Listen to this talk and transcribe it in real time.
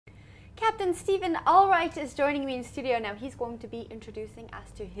Captain Stephen Allwright is joining me in studio now. He's going to be introducing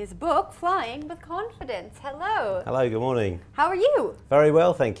us to his book, Flying with Confidence. Hello. Hello, good morning. How are you? Very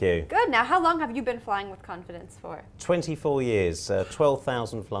well, thank you. Good. Now, how long have you been flying with confidence for? 24 years,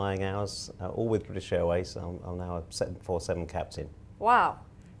 12,000 flying hours, all with British Airways. I'm now a 747 captain. Wow,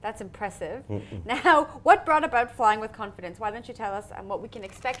 that's impressive. Now, what brought about Flying with Confidence? Why don't you tell us what we can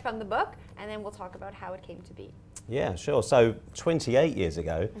expect from the book, and then we'll talk about how it came to be. Yeah, sure. So 28 years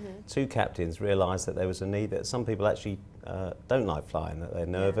ago, two captains realised that there was a need, that some people actually don't like flying, that they're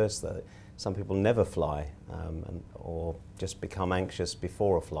nervous, that some people never fly or just become anxious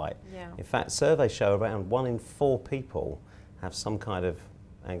before a flight. In fact, surveys show around 1 in 4 people have some kind of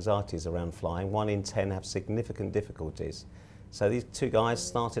anxieties around flying. 1 in 10 have significant difficulties. So these two guys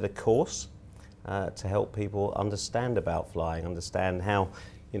started a course to help people understand about flying, understand how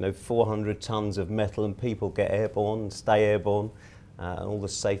 400 tons of metal and people get airborne, stay airborne, and all the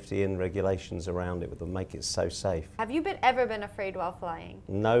safety and regulations around it that make it so safe. Have you ever been afraid while flying?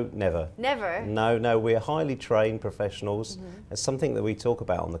 No, never. Never? No, we're highly trained professionals. It's something that we talk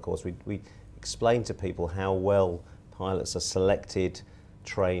about on the course. We explain to people how well pilots are selected,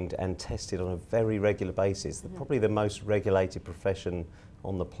 trained and tested on a very regular basis. They're probably the most regulated profession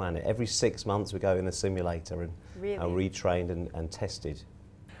on the planet. Every 6 months we go in a simulator and are retrained and tested.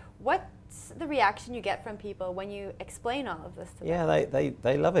 What's the reaction you get from people when you explain all of this to them? Yeah,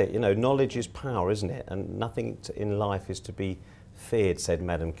 they love it. Knowledge is power, isn't it? And nothing in life is to be feared, said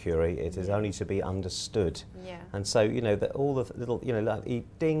Madame Curie. It is only to be understood. And so, that all the little, like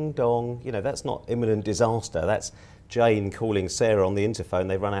ding dong, that's not imminent disaster. That's Jane calling Sarah on the interphone.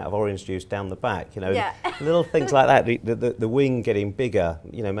 They run out of orange juice down the back. Little things like that. The wing getting bigger,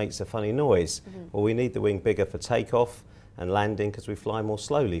 makes a funny noise. Well, we need the wing bigger for takeoff and landing because we fly more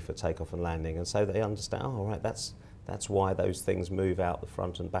slowly for takeoff and landing, and so they understand. Oh, right, that's why those things move out the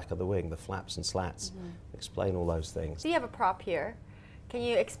front and back of the wing, the flaps and slats. Explain all those things. So you have a prop here. Can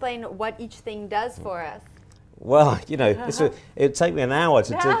you explain what each thing does for us? Well, it'd take me an hour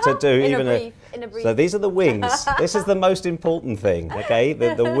to do in a brief. So these are the wings. This is the most important thing, okay?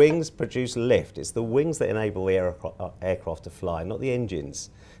 The wings produce lift. It's the wings that enable the aircraft to fly, not the engines.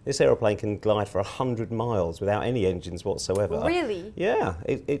 This aeroplane can glide for 100 miles without any engines whatsoever. Really? Yeah,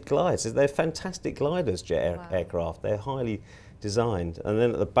 it glides. They're fantastic gliders, aircraft. They're highly designed. And then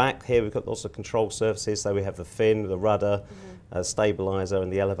at the back here we've got lots of control surfaces. So we have the fin, the rudder, stabilizer,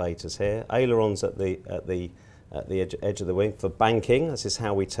 and the elevators here. Ailerons at the edge of the wing for banking. This is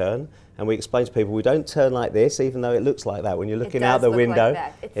how we turn, and we explain to people we don't turn like this, even though it looks like that when you're looking out the window.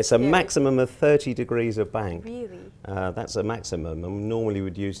 Like it's a maximum of 30 degrees of bank. Really? That's a maximum, and normally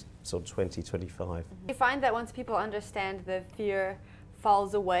we'd use sort of 20, 25. You find that once people understand, the fear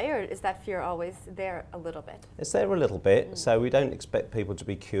falls away, or is that fear always there a little bit? It's there a little bit, so we don't expect people to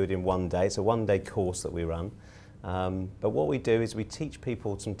be cured in one day. It's a one-day course that we run. But what we do is we teach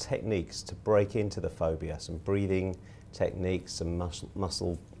people some techniques to break into the phobia, some breathing techniques, some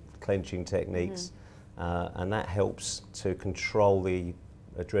muscle clenching techniques, and that helps to control the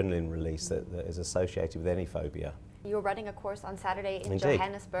adrenaline release that is associated with any phobia. You're running a course on Saturday in Indeed.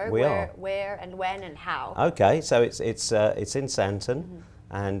 Johannesburg. We are. Where and when and how? Okay, so it's in Sandton.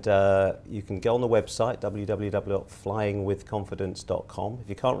 And you can go on the website, www.flyingwithconfidence.com. If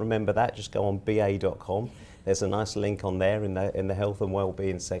you can't remember that, just go on ba.com. There's a nice link on there in the health and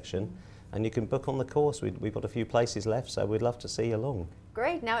wellbeing section. And you can book on the course. We've got a few places left, so we'd love to see you along.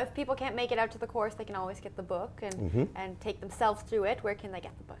 Great. Now, if people can't make it out to the course, they can always get the book and take themselves through it. Where can they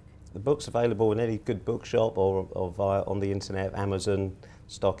get the book? The book's available in any good bookshop or via on the internet, Amazon,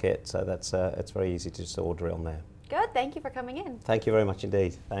 stock it. So it's very easy to just order it on there. Good. Thank you for coming in. Thank you very much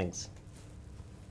indeed. Thanks.